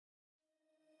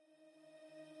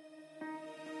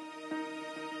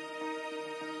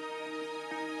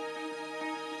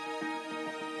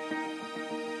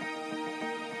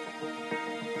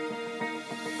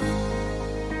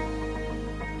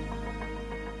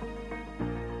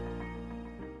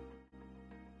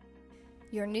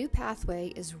Your new pathway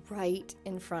is right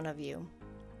in front of you.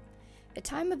 A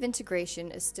time of integration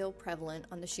is still prevalent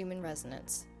on the Schumann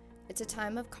resonance. It's a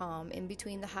time of calm in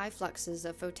between the high fluxes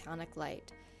of photonic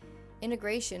light.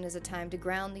 Integration is a time to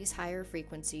ground these higher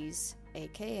frequencies,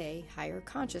 aka higher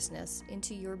consciousness,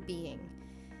 into your being.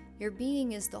 Your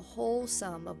being is the whole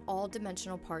sum of all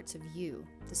dimensional parts of you,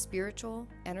 the spiritual,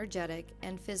 energetic,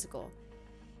 and physical.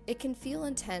 It can feel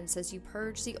intense as you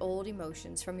purge the old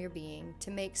emotions from your being to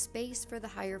make space for the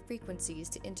higher frequencies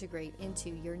to integrate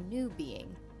into your new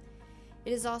being.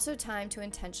 It is also time to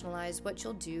intentionalize what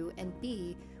you'll do and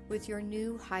be with your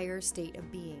new higher state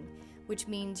of being, which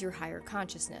means your higher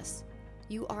consciousness.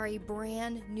 You are a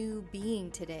brand new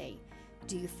being today.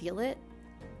 Do you feel it?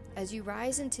 As you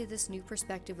rise into this new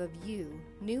perspective of you,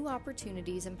 new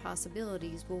opportunities and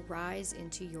possibilities will rise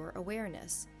into your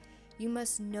awareness. You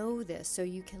must know this so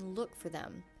you can look for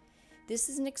them. This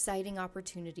is an exciting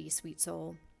opportunity, sweet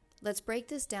soul. Let's break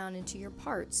this down into your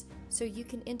parts so you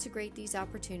can integrate these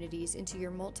opportunities into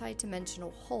your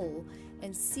multidimensional whole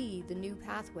and see the new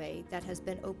pathway that has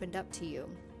been opened up to you.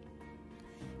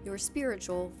 Your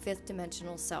spiritual fifth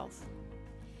dimensional self.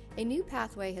 A new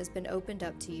pathway has been opened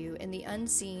up to you in the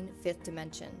unseen fifth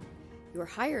dimension. Your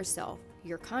higher self,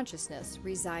 your consciousness,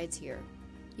 resides here.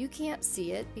 You can't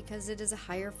see it because it is a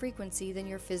higher frequency than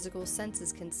your physical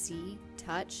senses can see,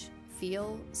 touch,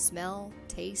 feel, smell,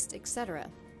 taste, etc.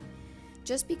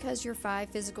 Just because your 5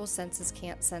 physical senses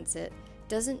can't sense it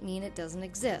doesn't mean it doesn't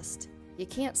exist. You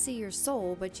can't see your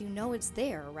soul, but you know it's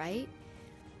there, right?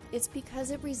 It's because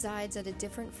it resides at a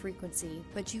different frequency,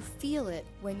 but you feel it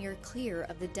when you're clear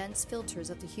of the dense filters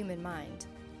of the human mind.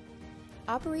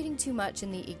 Operating too much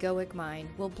in the egoic mind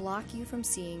will block you from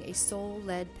seeing a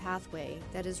soul-led pathway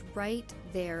that is right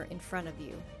there in front of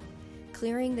you.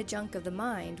 Clearing the junk of the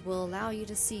mind will allow you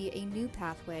to see a new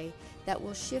pathway that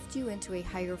will shift you into a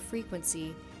higher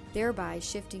frequency, thereby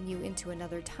shifting you into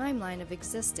another timeline of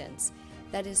existence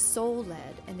that is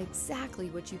soul-led and exactly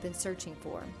what you've been searching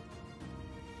for.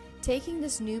 Taking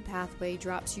this new pathway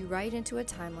drops you right into a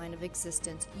timeline of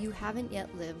existence you haven't yet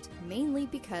lived, mainly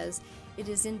because it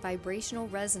is in vibrational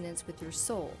resonance with your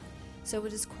soul, so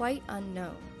it is quite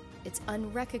unknown. It's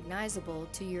unrecognizable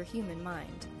to your human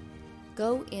mind.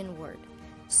 Go inward.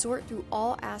 Sort through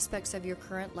all aspects of your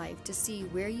current life to see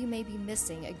where you may be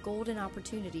missing a golden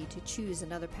opportunity to choose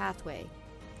another pathway.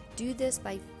 Do this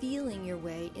by feeling your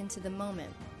way into the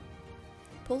moment.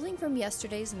 Pulling from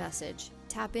yesterday's message,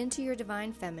 tap into your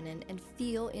divine feminine and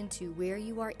feel into where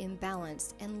you are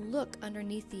imbalanced and look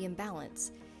underneath the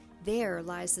imbalance. There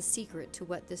lies the secret to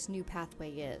what this new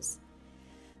pathway is.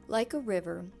 Like a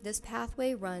river, this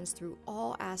pathway runs through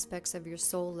all aspects of your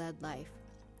soul-led life.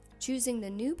 Choosing the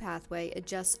new pathway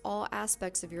adjusts all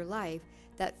aspects of your life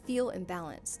that feel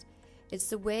imbalanced. It's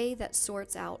the way that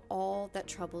sorts out all that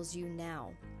troubles you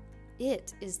now.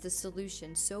 It is the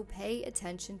solution, so pay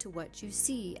attention to what you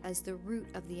see as the root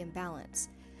of the imbalance.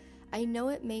 I know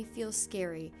it may feel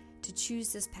scary to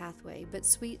choose this pathway, but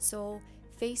sweet soul,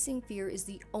 facing fear is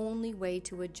the only way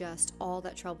to adjust all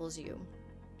that troubles you.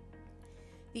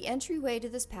 The entryway to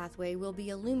this pathway will be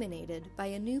illuminated by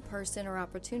a new person or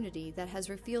opportunity that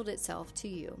has revealed itself to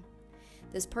you.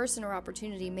 This person or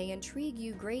opportunity may intrigue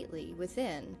you greatly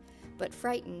within, but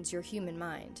frightens your human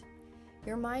mind.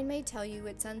 Your mind may tell you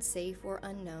it's unsafe or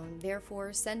unknown,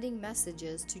 therefore sending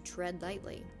messages to tread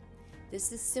lightly.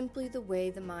 This is simply the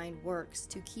way the mind works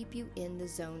to keep you in the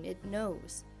zone it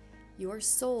knows. Your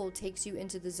soul takes you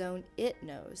into the zone it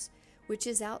knows, which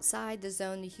is outside the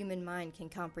zone the human mind can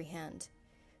comprehend.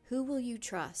 Who will you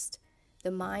trust?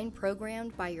 The mind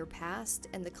programmed by your past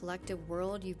and the collective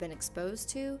world you've been exposed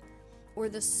to? Or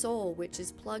the soul which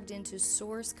is plugged into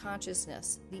source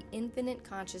consciousness, the infinite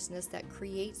consciousness that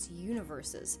creates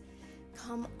universes?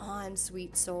 Come on,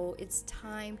 sweet soul, it's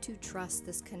time to trust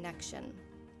this connection.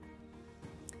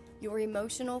 Your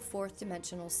emotional fourth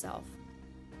dimensional self.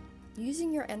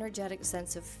 Using your energetic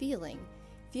sense of feeling,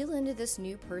 feel into this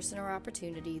new person or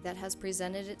opportunity that has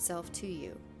presented itself to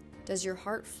you. Does your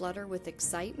heart flutter with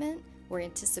excitement or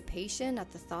anticipation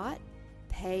at the thought?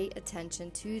 Pay attention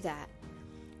to that.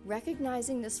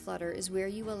 Recognizing this flutter is where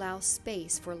you allow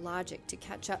space for logic to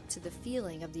catch up to the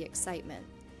feeling of the excitement.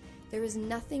 There is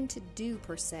nothing to do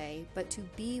per se, but to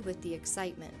be with the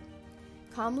excitement.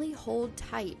 Calmly hold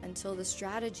tight until the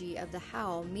strategy of the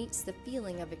how meets the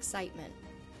feeling of excitement.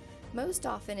 Most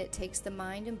often it takes the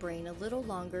mind and brain a little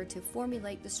longer to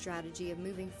formulate the strategy of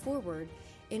moving forward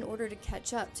in order to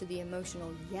catch up to the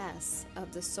emotional yes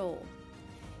of the soul.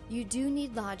 You do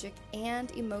need logic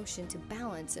and emotion to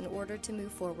balance in order to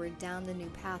move forward down the new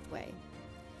pathway.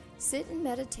 Sit in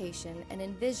meditation and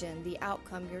envision the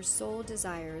outcome your soul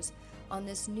desires on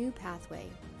this new pathway.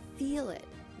 Feel it,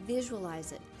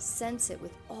 visualize it, sense it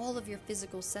with all of your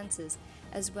physical senses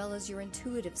as well as your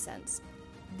intuitive sense.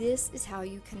 This is how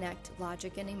you connect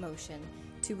logic and emotion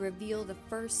to reveal the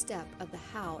first step of the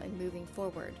how in moving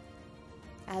forward.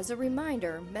 As a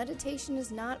reminder, meditation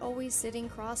is not always sitting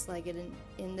cross-legged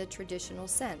in the traditional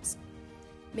sense.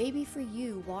 Maybe for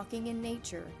you, walking in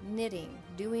nature, knitting,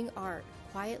 doing art,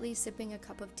 quietly sipping a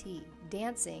cup of tea,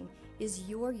 dancing is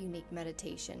your unique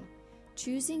meditation.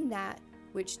 Choosing that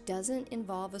which doesn't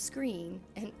involve a screen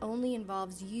and only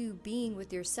involves you being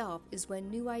with yourself is when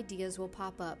new ideas will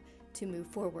pop up to move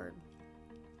forward.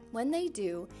 When they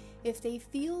do, if they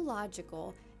feel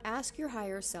logical, ask your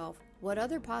higher self what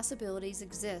other possibilities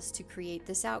exist to create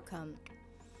this outcome.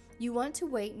 You want to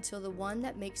wait until the one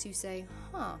that makes you say,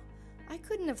 I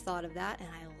couldn't have thought of that and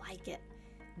I like it.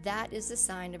 That is the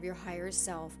sign of your higher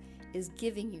self is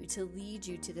giving you to lead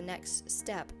you to the next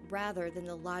step rather than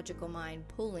the logical mind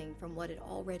pulling from what it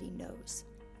already knows.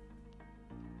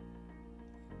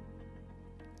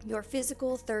 Your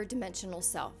physical third dimensional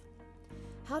self.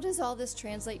 How does all this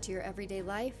translate to your everyday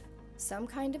life? Some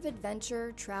kind of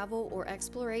adventure, travel, or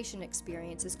exploration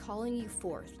experience is calling you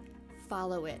forth.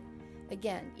 Follow it.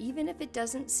 Again, even if it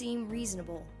doesn't seem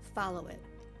reasonable, follow it.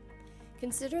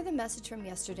 Consider the message from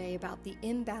yesterday about the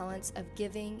imbalance of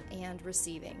giving and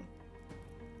receiving.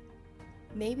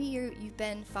 Maybe you've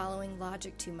been following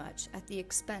logic too much at the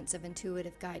expense of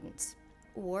intuitive guidance.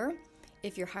 Or,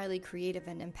 if you're highly creative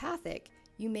and empathic,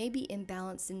 you may be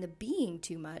imbalanced in the being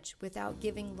too much without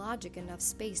giving logic enough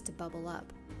space to bubble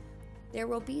up. There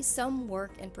will be some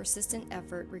work and persistent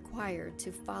effort required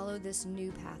to follow this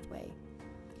new pathway.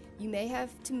 You may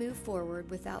have to move forward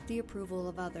without the approval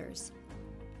of others.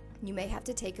 You may have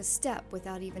to take a step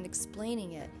without even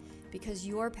explaining it because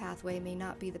your pathway may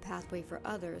not be the pathway for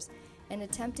others, and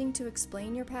attempting to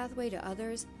explain your pathway to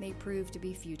others may prove to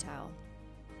be futile.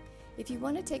 If you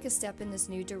want to take a step in this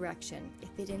new direction,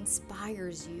 if it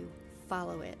inspires you,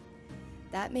 follow it.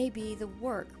 That may be the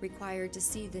work required to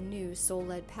see the new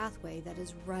soul-led pathway that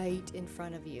is right in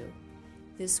front of you.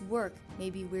 This work may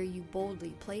be where you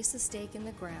boldly place a stake in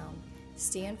the ground,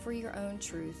 stand for your own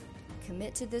truth,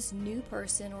 commit to this new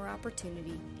person or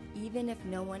opportunity, even if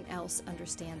no one else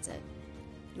understands it.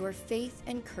 Your faith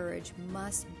and courage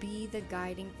must be the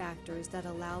guiding factors that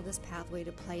allow this pathway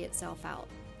to play itself out.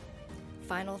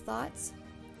 Final thoughts?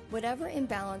 Whatever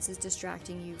imbalance is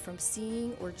distracting you from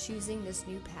seeing or choosing this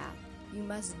new path, you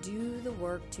must do the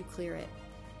work to clear it.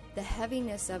 The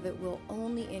heaviness of it will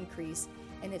only increase,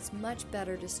 and it's much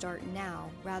better to start now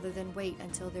rather than wait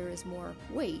until there is more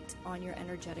weight on your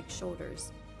energetic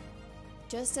shoulders.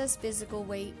 Just as physical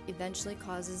weight eventually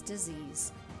causes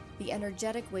disease, the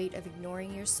energetic weight of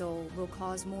ignoring your soul will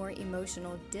cause more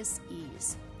emotional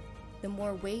dis-ease. The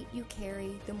more weight you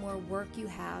carry, the more work you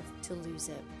have to lose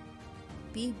it.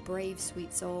 Be brave,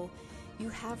 sweet soul. You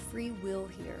have free will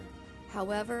here.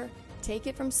 However, take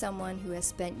it from someone who has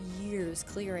spent years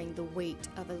clearing the weight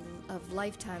of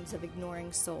lifetimes of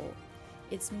ignoring soul.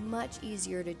 It's much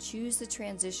easier to choose the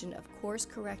transition of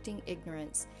course-correcting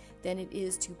ignorance than it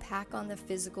is to pack on the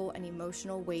physical and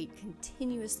emotional weight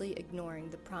continuously ignoring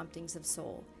the promptings of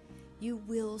soul. You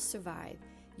will survive.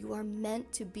 You are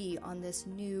meant to be on this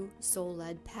new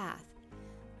soul-led path.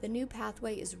 The new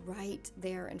pathway is right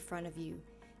there in front of you.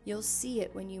 You'll see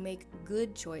it when you make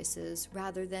good choices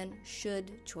rather than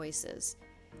should choices.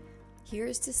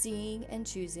 Here's to seeing and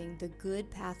choosing the good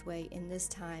pathway in this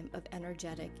time of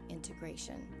energetic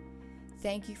integration.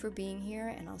 Thank you for being here,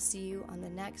 and I'll see you on the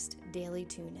next Daily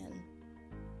Tune-In.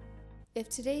 If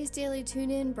today's Daily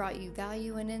Tune-In brought you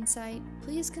value and insight,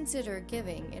 please consider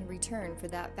giving in return for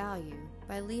that value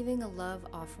by leaving a love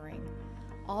offering.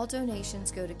 All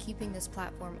donations go to keeping this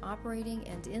platform operating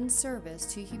and in service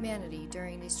to humanity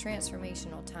during these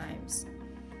transformational times.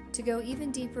 To go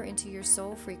even deeper into your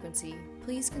soul frequency,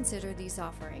 please consider these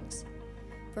offerings.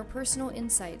 For personal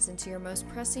insights into your most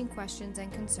pressing questions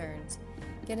and concerns,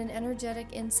 get an energetic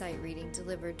insight reading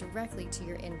delivered directly to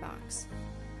your inbox.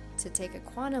 To take a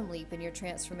quantum leap in your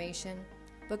transformation,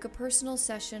 book a personal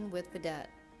session with Vedette.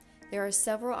 There are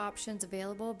several options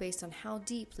available based on how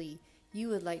deeply you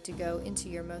would like to go into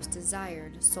your most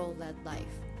desired soul-led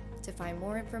life. To find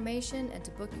more information and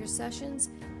to book your sessions,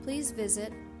 please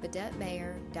visit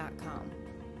VedetteMayer.com.